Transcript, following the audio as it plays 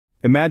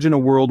Imagine a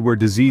world where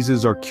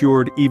diseases are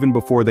cured even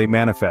before they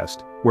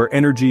manifest, where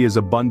energy is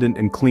abundant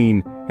and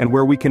clean, and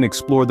where we can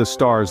explore the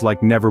stars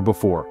like never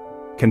before.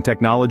 Can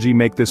technology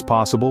make this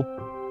possible?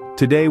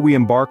 Today we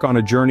embark on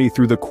a journey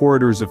through the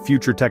corridors of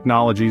future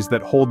technologies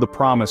that hold the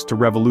promise to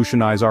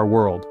revolutionize our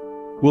world.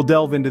 We'll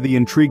delve into the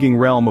intriguing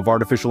realm of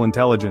artificial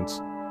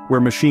intelligence, where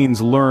machines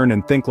learn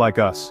and think like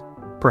us,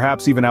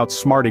 perhaps even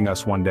outsmarting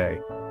us one day.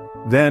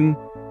 Then,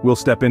 we'll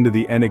step into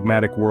the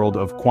enigmatic world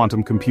of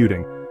quantum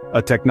computing,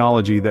 a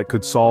technology that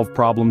could solve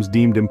problems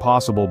deemed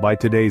impossible by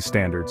today's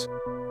standards.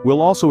 We'll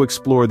also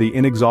explore the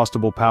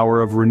inexhaustible power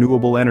of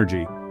renewable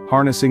energy,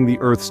 harnessing the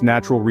Earth's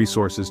natural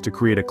resources to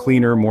create a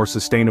cleaner, more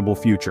sustainable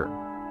future.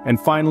 And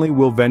finally,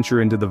 we'll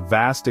venture into the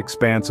vast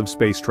expanse of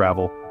space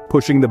travel,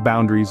 pushing the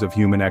boundaries of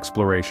human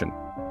exploration.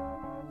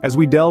 As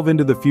we delve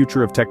into the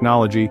future of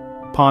technology,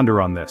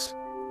 ponder on this.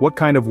 What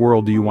kind of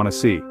world do you want to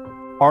see?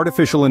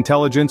 Artificial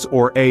intelligence,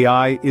 or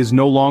AI, is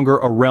no longer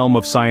a realm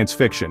of science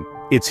fiction.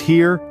 It's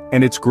here,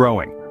 and it's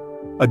growing.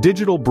 A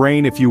digital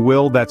brain, if you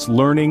will, that's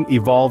learning,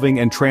 evolving,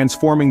 and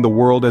transforming the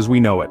world as we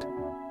know it.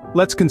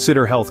 Let's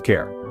consider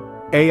healthcare.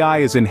 AI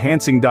is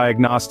enhancing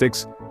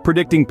diagnostics,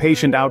 predicting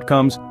patient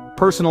outcomes,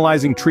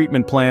 personalizing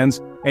treatment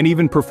plans, and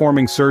even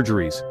performing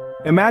surgeries.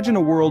 Imagine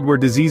a world where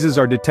diseases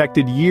are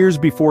detected years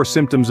before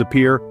symptoms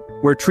appear,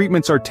 where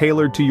treatments are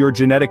tailored to your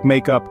genetic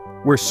makeup,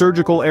 where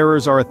surgical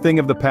errors are a thing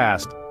of the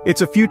past.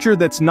 It's a future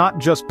that's not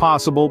just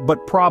possible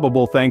but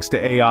probable thanks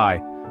to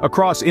AI.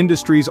 Across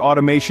industries,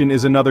 automation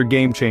is another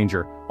game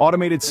changer.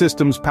 Automated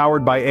systems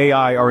powered by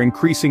AI are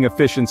increasing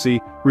efficiency,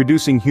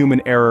 reducing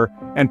human error,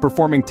 and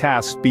performing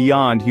tasks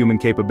beyond human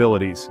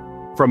capabilities.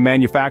 From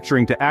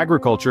manufacturing to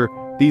agriculture,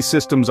 these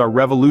systems are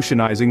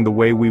revolutionizing the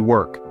way we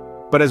work.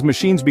 But as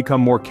machines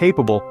become more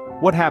capable,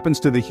 what happens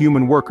to the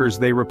human workers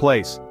they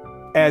replace?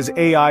 As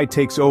AI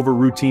takes over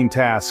routine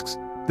tasks,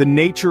 the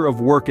nature of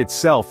work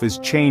itself is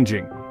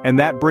changing, and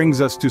that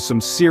brings us to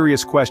some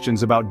serious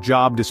questions about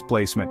job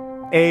displacement.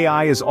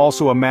 AI is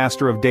also a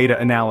master of data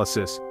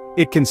analysis.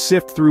 It can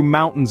sift through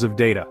mountains of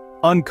data,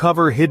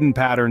 uncover hidden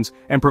patterns,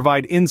 and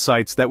provide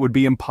insights that would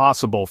be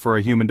impossible for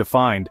a human to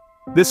find.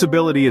 This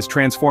ability is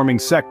transforming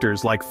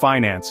sectors like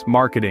finance,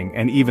 marketing,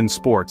 and even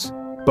sports.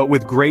 But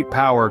with great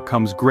power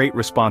comes great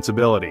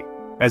responsibility.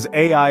 As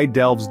AI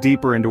delves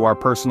deeper into our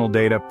personal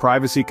data,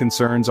 privacy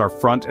concerns are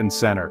front and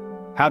center.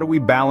 How do we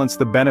balance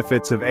the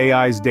benefits of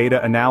AI's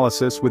data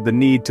analysis with the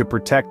need to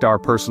protect our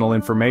personal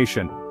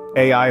information?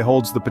 AI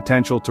holds the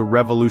potential to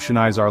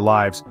revolutionize our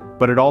lives,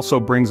 but it also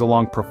brings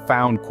along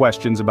profound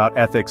questions about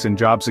ethics and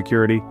job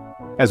security.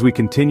 As we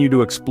continue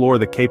to explore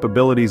the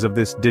capabilities of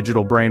this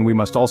digital brain, we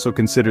must also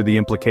consider the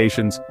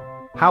implications.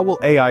 How will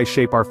AI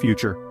shape our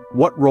future?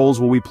 What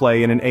roles will we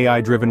play in an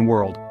AI-driven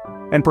world?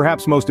 And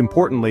perhaps most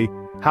importantly,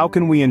 how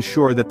can we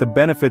ensure that the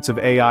benefits of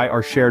AI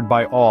are shared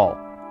by all,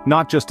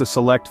 not just a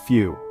select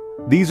few?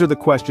 These are the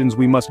questions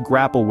we must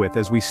grapple with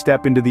as we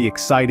step into the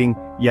exciting,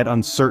 yet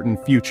uncertain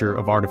future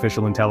of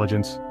artificial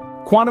intelligence.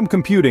 Quantum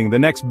computing, the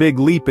next big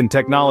leap in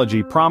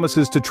technology,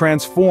 promises to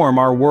transform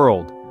our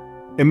world.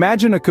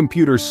 Imagine a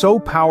computer so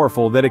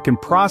powerful that it can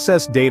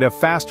process data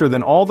faster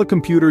than all the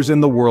computers in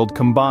the world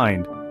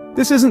combined.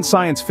 This isn't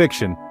science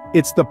fiction,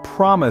 it's the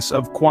promise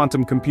of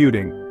quantum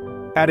computing.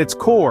 At its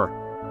core,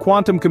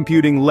 quantum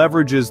computing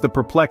leverages the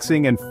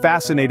perplexing and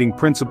fascinating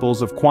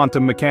principles of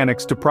quantum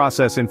mechanics to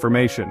process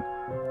information.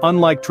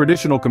 Unlike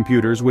traditional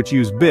computers which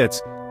use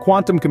bits,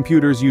 quantum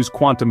computers use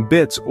quantum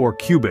bits or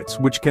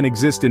qubits, which can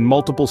exist in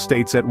multiple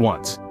states at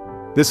once.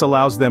 This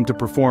allows them to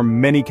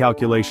perform many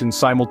calculations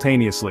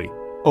simultaneously,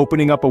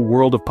 opening up a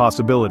world of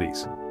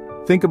possibilities.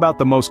 Think about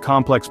the most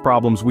complex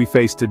problems we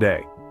face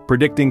today: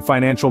 predicting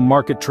financial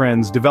market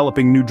trends,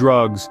 developing new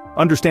drugs,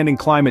 understanding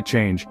climate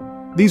change.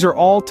 These are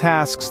all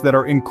tasks that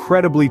are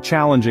incredibly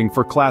challenging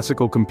for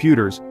classical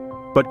computers,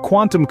 but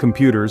quantum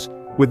computers,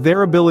 with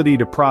their ability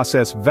to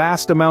process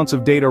vast amounts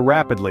of data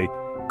rapidly,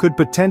 could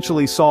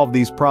potentially solve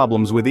these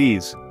problems with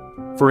ease.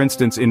 For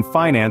instance, in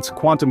finance,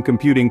 quantum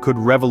computing could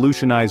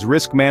revolutionize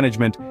risk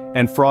management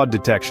and fraud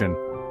detection.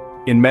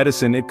 In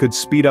medicine, it could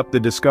speed up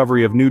the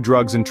discovery of new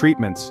drugs and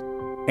treatments.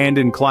 And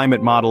in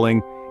climate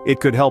modeling,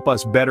 it could help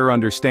us better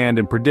understand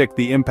and predict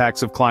the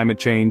impacts of climate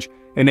change,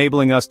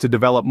 enabling us to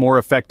develop more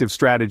effective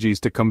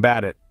strategies to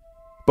combat it.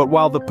 But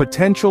while the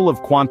potential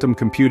of quantum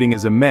computing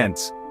is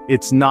immense,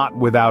 it's not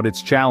without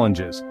its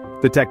challenges.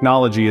 The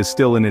technology is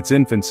still in its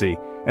infancy,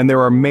 and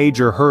there are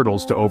major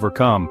hurdles to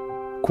overcome.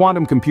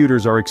 Quantum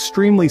computers are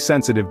extremely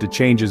sensitive to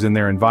changes in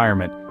their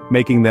environment,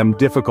 making them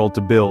difficult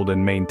to build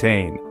and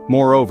maintain.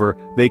 Moreover,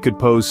 they could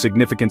pose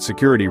significant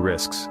security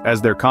risks, as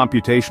their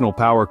computational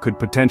power could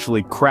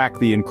potentially crack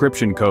the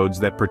encryption codes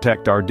that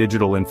protect our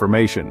digital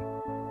information.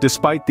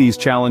 Despite these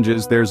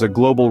challenges, there's a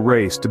global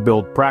race to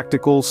build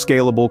practical,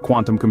 scalable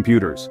quantum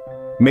computers.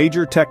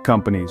 Major tech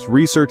companies,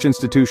 research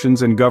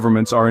institutions, and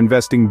governments are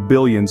investing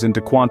billions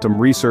into quantum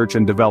research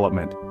and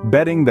development,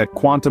 betting that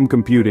quantum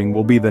computing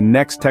will be the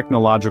next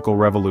technological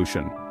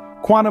revolution.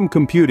 Quantum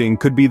computing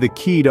could be the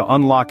key to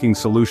unlocking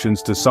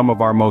solutions to some of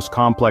our most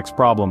complex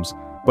problems,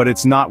 but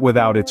it's not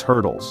without its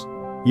hurdles.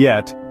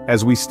 Yet,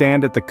 As we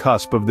stand at the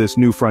cusp of this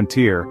new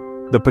frontier,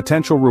 the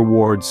potential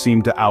rewards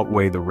seem to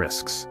outweigh the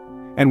risks.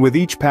 And with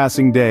each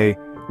passing day,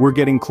 we're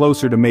getting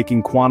closer to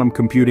making quantum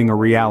computing a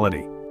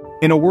reality.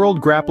 In a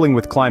world grappling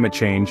with climate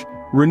change,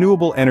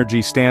 renewable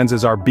energy stands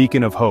as our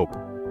beacon of hope.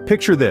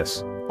 Picture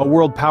this, a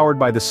world powered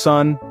by the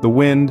sun, the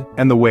wind,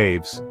 and the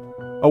waves.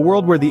 A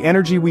world where the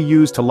energy we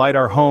use to light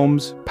our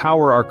homes,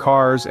 power our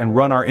cars, and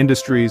run our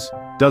industries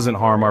doesn't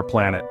harm our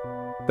planet.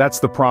 That's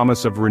the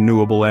promise of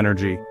renewable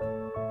energy.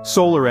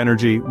 Solar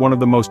energy, one of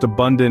the most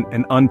abundant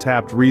and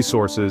untapped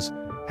resources,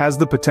 has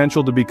the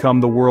potential to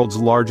become the world's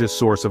largest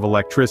source of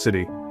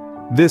electricity.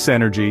 This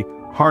energy,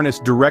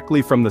 harnessed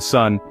directly from the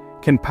sun,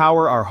 can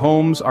power our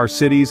homes, our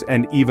cities,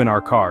 and even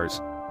our cars.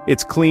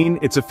 It's clean,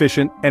 it's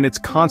efficient, and it's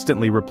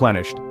constantly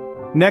replenished.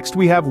 Next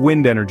we have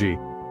wind energy.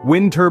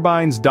 Wind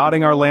turbines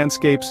dotting our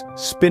landscapes,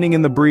 spinning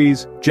in the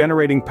breeze,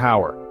 generating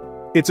power.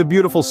 It's a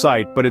beautiful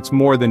sight, but it's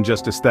more than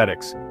just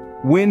aesthetics.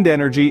 Wind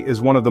energy is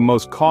one of the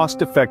most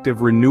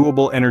cost-effective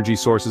renewable energy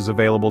sources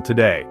available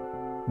today.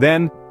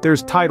 Then,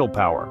 there's tidal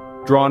power,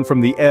 drawn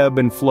from the ebb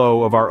and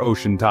flow of our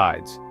ocean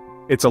tides.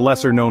 It's a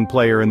lesser-known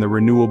player in the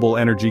renewable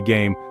energy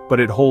game, but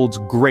it holds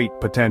great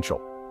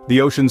potential.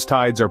 The ocean's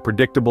tides are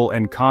predictable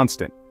and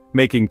constant,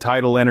 making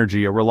tidal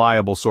energy a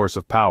reliable source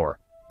of power.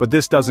 But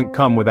this doesn't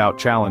come without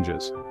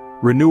challenges.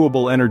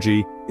 Renewable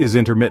energy is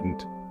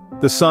intermittent.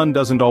 The sun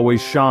doesn't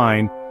always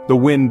shine, the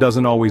wind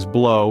doesn't always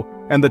blow,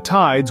 and the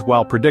tides,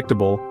 while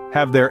predictable,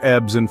 have their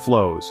ebbs and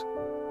flows.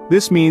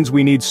 This means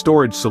we need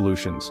storage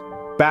solutions,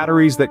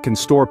 batteries that can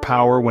store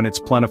power when it's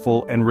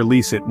plentiful and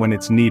release it when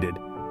it's needed.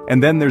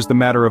 And then there's the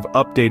matter of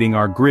updating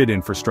our grid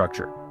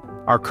infrastructure.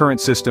 Our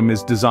current system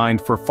is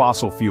designed for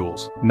fossil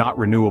fuels, not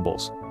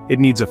renewables. It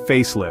needs a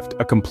facelift,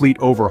 a complete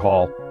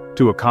overhaul,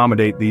 to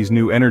accommodate these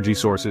new energy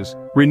sources.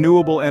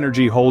 Renewable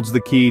energy holds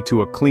the key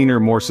to a cleaner,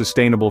 more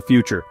sustainable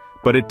future,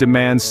 but it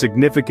demands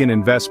significant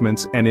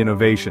investments and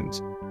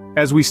innovations.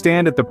 As we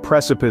stand at the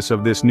precipice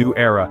of this new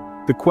era,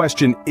 the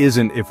question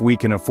isn't if we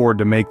can afford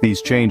to make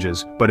these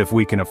changes, but if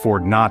we can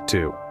afford not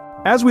to.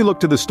 As we look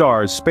to the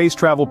stars, space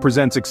travel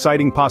presents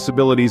exciting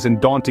possibilities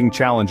and daunting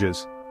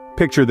challenges.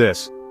 Picture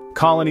this: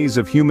 colonies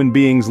of human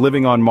beings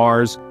living on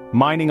Mars,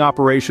 mining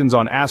operations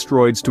on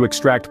asteroids to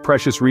extract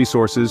precious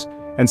resources,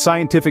 and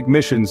scientific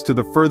missions to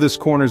the furthest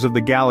corners of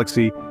the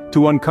galaxy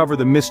to uncover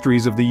the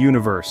mysteries of the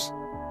universe.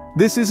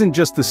 This isn't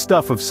just the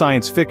stuff of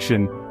science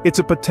fiction, it's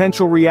a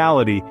potential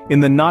reality in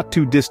the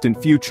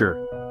not-too-distant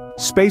future.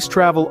 Space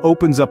travel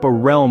opens up a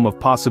realm of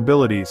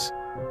possibilities.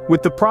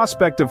 With the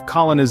prospect of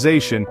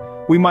colonization,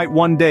 we might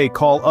one day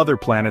call other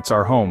planets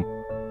our home.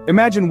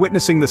 Imagine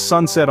witnessing the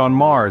sunset on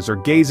Mars or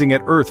gazing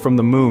at Earth from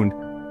the moon.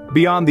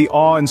 Beyond the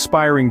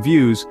awe-inspiring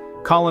views,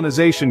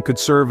 colonization could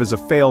serve as a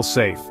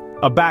fail-safe,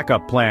 a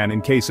backup plan in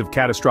case of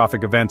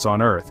catastrophic events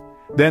on Earth.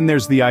 Then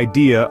there's the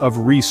idea of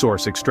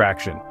resource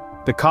extraction.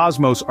 The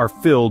cosmos are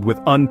filled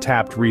with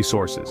untapped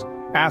resources.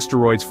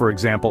 Asteroids, for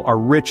example, are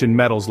rich in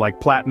metals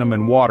like platinum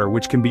and water,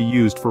 which can be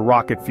used for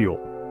rocket fuel.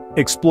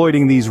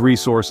 Exploiting these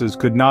resources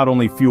could not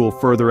only fuel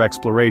further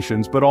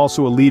explorations but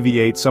also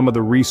alleviate some of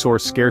the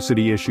resource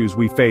scarcity issues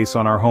we face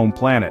on our home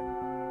planet.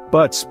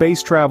 But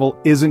space travel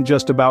isn't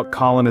just about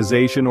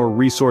colonization or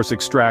resource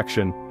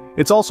extraction,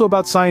 it's also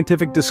about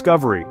scientific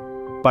discovery.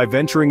 By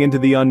venturing into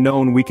the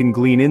unknown, we can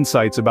glean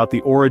insights about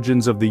the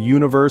origins of the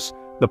universe,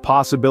 the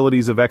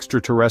possibilities of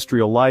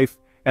extraterrestrial life,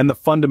 and the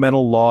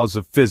fundamental laws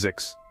of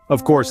physics.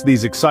 Of course,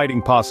 these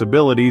exciting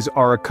possibilities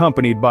are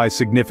accompanied by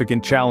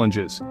significant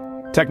challenges.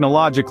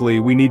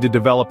 Technologically, we need to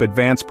develop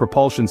advanced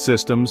propulsion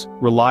systems,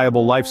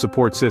 reliable life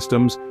support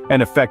systems,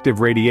 and effective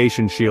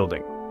radiation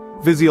shielding.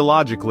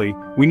 Physiologically,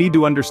 we need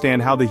to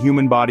understand how the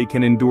human body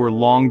can endure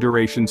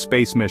long-duration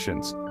space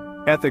missions.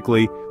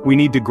 Ethically, we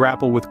need to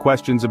grapple with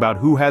questions about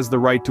who has the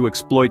right to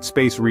exploit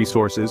space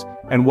resources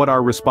and what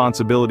our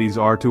responsibilities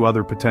are to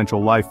other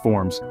potential life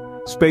forms.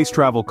 Space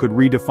travel could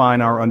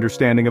redefine our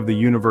understanding of the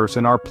universe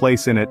and our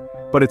place in it,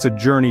 but it's a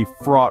journey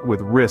fraught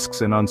with risks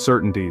and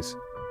uncertainties.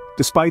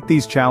 Despite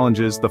these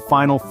challenges, the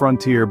final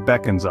frontier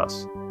beckons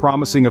us,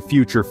 promising a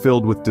future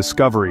filled with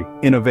discovery,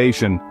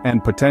 innovation,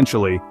 and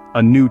potentially,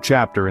 a new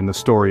chapter in the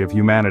story of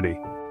humanity.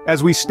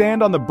 As we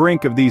stand on the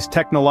brink of these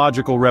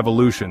technological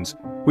revolutions,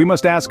 we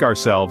must ask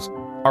ourselves,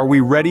 are we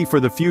ready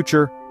for the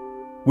future?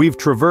 We've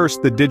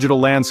traversed the digital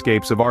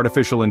landscapes of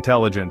artificial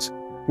intelligence,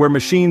 where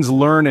machines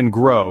learn and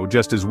grow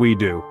just as we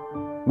do.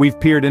 We've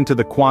peered into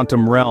the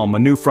quantum realm, a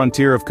new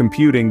frontier of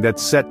computing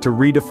that's set to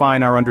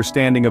redefine our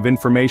understanding of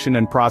information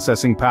and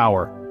processing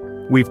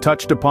power. We've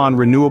touched upon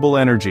renewable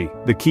energy,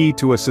 the key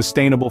to a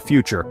sustainable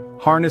future,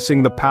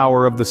 harnessing the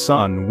power of the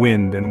sun,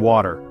 wind, and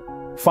water.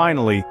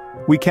 Finally,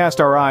 we cast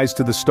our eyes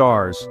to the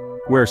stars,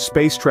 where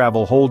space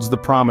travel holds the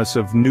promise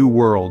of new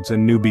worlds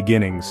and new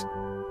beginnings.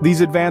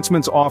 These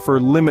advancements offer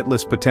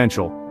limitless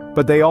potential,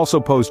 but they also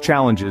pose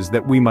challenges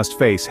that we must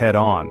face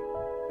head-on.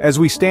 As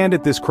we stand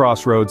at this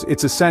crossroads,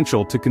 it's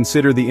essential to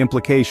consider the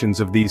implications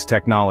of these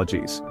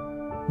technologies.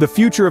 The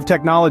future of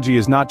technology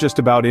is not just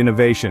about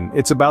innovation,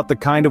 it's about the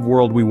kind of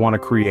world we want to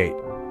create.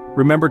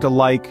 Remember to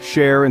like,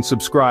 share, and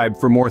subscribe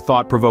for more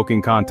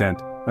thought-provoking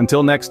content.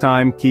 Until next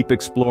time, keep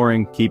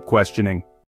exploring, keep questioning.